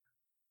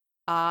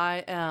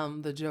I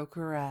am the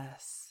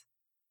Jokeress.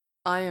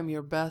 I am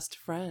your best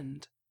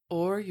friend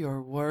or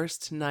your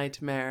worst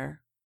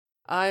nightmare.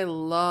 I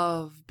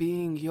love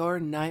being your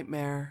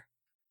nightmare,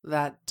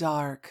 that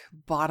dark,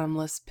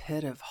 bottomless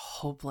pit of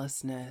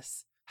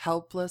hopelessness,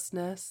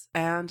 helplessness,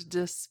 and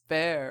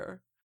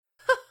despair.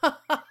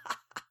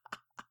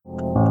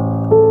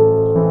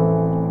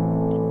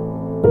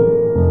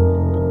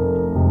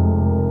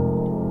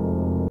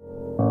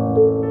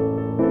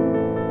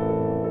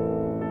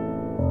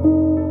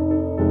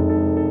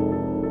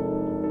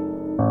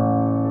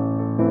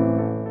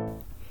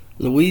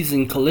 Louise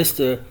and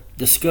Callista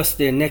discussed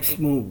their next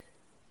move.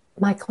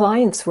 My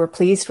clients were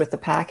pleased with the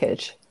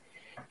package.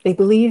 They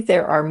believe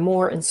there are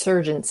more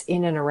insurgents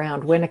in and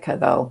around Winnica,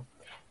 though.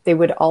 They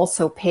would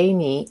also pay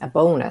me a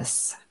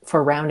bonus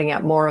for rounding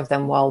up more of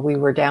them while we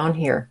were down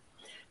here.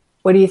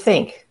 What do you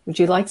think? Would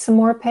you like some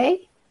more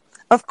pay?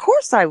 Of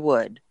course I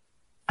would.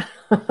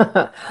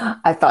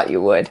 I thought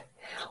you would.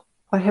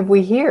 What have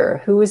we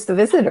here? Who is the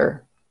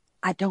visitor?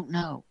 I don't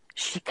know.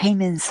 She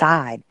came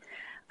inside.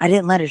 I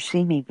didn't let her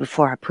see me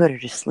before I put her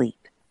to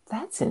sleep.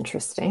 That's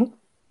interesting.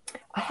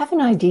 I have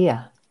an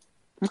idea.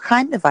 What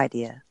kind of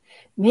idea?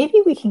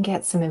 Maybe we can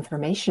get some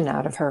information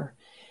out of her.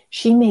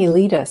 She may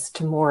lead us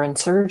to more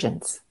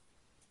insurgents.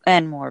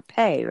 And more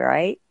pay,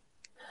 right?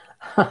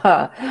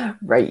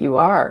 Right, you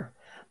are.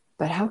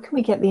 But how can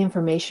we get the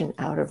information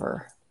out of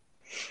her?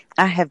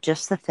 I have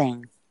just the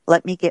thing.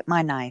 Let me get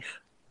my knife.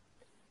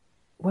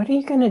 What are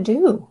you going to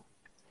do?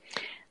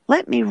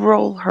 Let me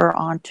roll her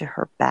onto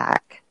her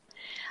back.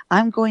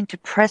 I'm going to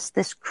press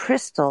this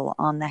crystal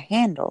on the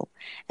handle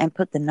and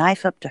put the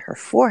knife up to her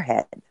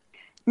forehead.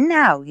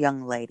 Now,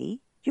 young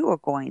lady, you are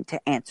going to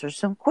answer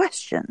some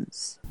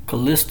questions.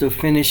 Callista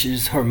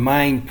finishes her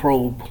mind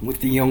probe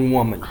with the young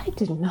woman. I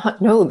did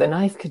not know the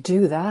knife could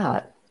do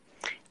that.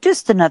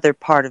 Just another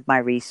part of my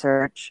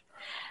research,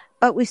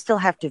 but we still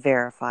have to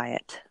verify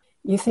it.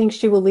 You think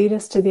she will lead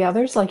us to the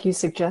others like you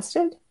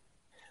suggested?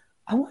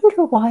 I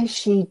wonder why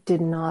she did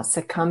not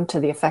succumb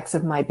to the effects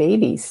of my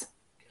babies.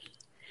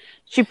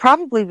 She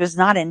probably was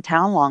not in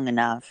town long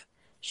enough.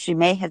 She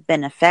may have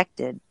been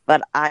affected,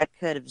 but I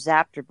could have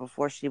zapped her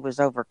before she was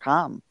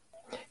overcome.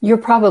 You're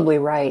probably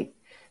right.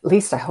 At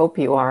least I hope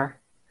you are.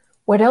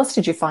 What else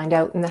did you find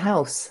out in the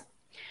house?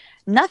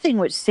 Nothing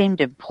which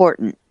seemed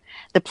important.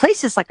 The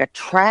place is like a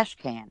trash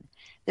can.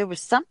 There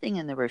was something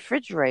in the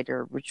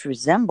refrigerator which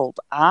resembled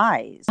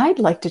eyes. I'd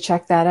like to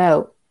check that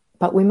out,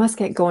 but we must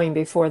get going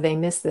before they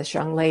miss this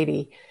young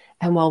lady,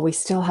 and while we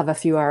still have a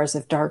few hours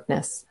of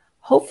darkness.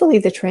 Hopefully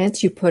the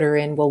trance you put her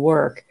in will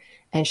work,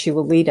 and she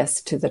will lead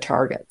us to the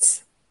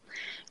targets.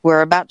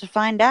 We're about to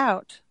find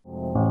out.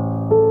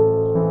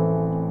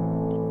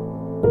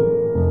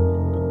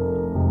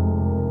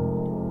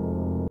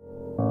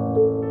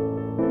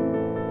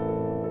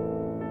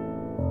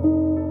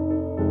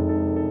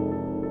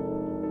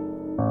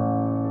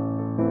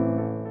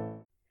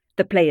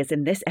 The players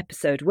in this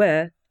episode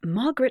were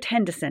Margaret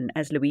Henderson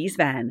as Louise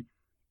Van,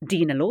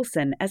 Dina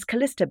Lawson as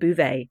Callista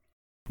Bouvet,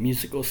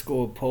 Musical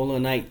score Polar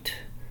Night,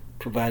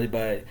 provided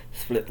by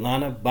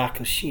Svetlana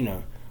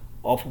Bakashina,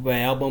 off of her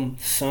album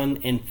Sun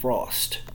and Frost.